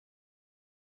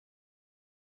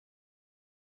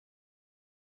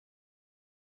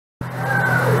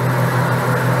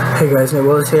Hey guys, Nate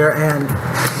Willis here, and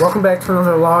welcome back to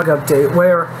another log update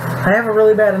where I have a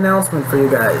really bad announcement for you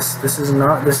guys. This is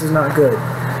not good.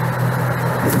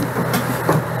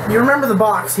 You remember the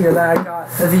box here that I got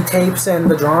the tapes and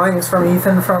the drawings from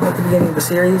Ethan from at the beginning of the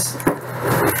series?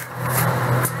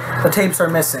 The tapes are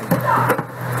missing.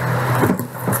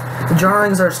 The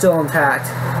drawings are still intact.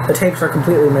 The tapes are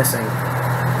completely missing.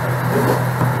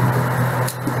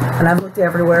 And I've looked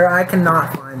everywhere. I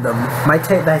cannot find them. My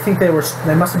tape, I think they must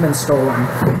have been stolen.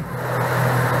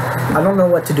 I don't know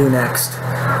what to do next.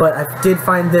 But I did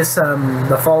find this,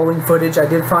 the following footage. I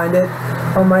did find it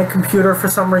on my computer for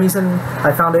some reason.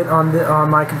 I found it on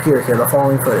my computer here, the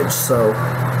following footage. So,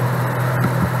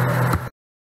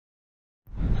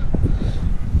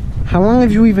 how long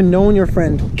have you even known your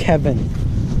friend Kevin?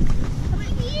 How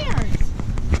many years?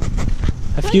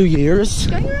 A few years?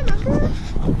 Don't you remember?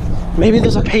 Maybe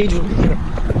there's a page over here.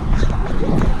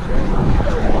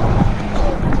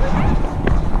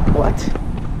 What?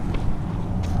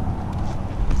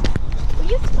 We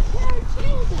used to compare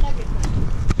channels and everything.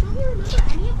 Don't you remember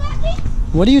any of that, Nate?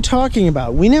 What are you talking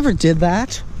about? We never did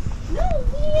that. No,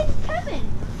 me and Kevin.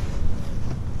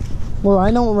 Well, I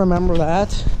don't remember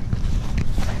that.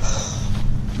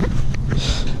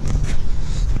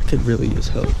 I could really use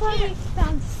help. So far we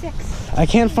found 6. I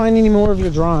can't find any more of your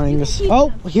drawings.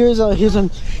 Oh, here's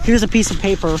a piece of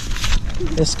paper.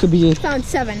 This could be. Found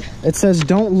 7. It says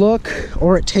 "Don't look,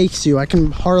 or it takes you." I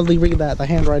can hardly read that. The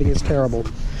handwriting is terrible.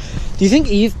 Do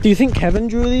you think Kevin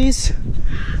drew these?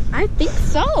 I think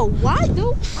so. Why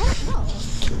though? I don't know.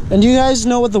 And do you guys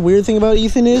know what the weird thing about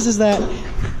Ethan is that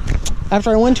after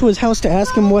I went to his house to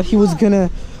ask him what he was gonna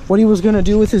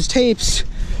do with his tapes,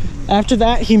 after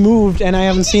that he moved and I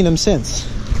haven't seen him since.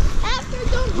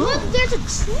 Don't look, there's a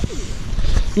tree.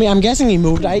 I mean, I'm guessing he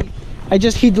moved.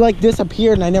 He'd like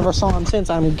disappeared and I never saw him since.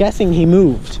 I'm guessing he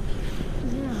moved.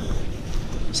 Yeah.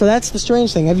 So that's the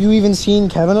strange thing. Have you even seen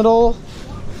Kevin at all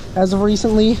as of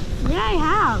recently? Yeah, I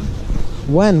have.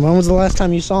 When? When was the last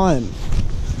time you saw him?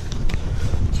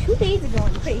 2 days ago,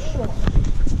 I'm pretty sure.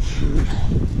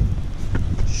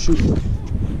 Shoot.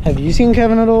 Have you seen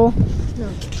Kevin at all? No.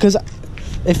 Because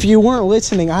if you weren't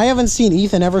listening, I haven't seen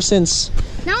Ethan ever since.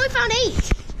 Now we found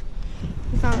 8.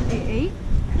 We found 8?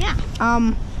 Yeah.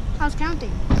 I was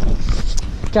counting.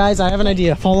 Guys, I have an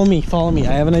idea. Follow me. Follow me.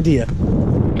 I have an idea.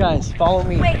 Guys, follow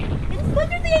me. Wait, it's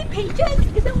Blender the 8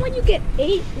 pages? Is that when you get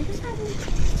 8?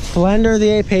 Blender the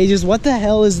 8 pages. What the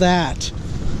hell is that?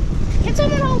 Can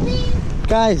someone hold me?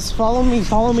 Guys, follow me.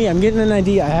 Follow me. I'm getting an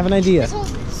idea. I have an idea. Hold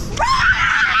this.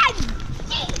 Run!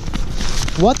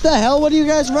 What the hell? What are you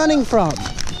guys running from?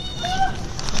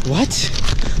 What?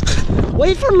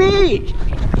 Wait for me!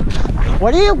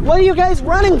 What are you guys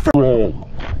running from?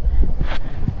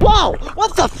 Whoa!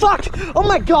 What the fuck? Oh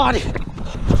my god!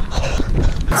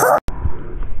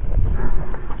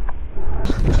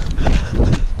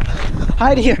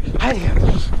 Hide here! Hide here!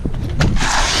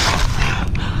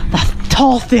 That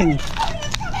tall thing!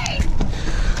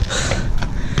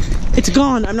 It's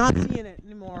gone! I'm not seeing it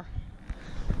anymore.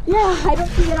 Yeah, I don't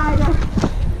see it either.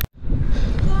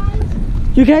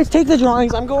 You guys take the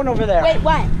drawings. I'm going over there. Wait,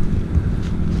 what?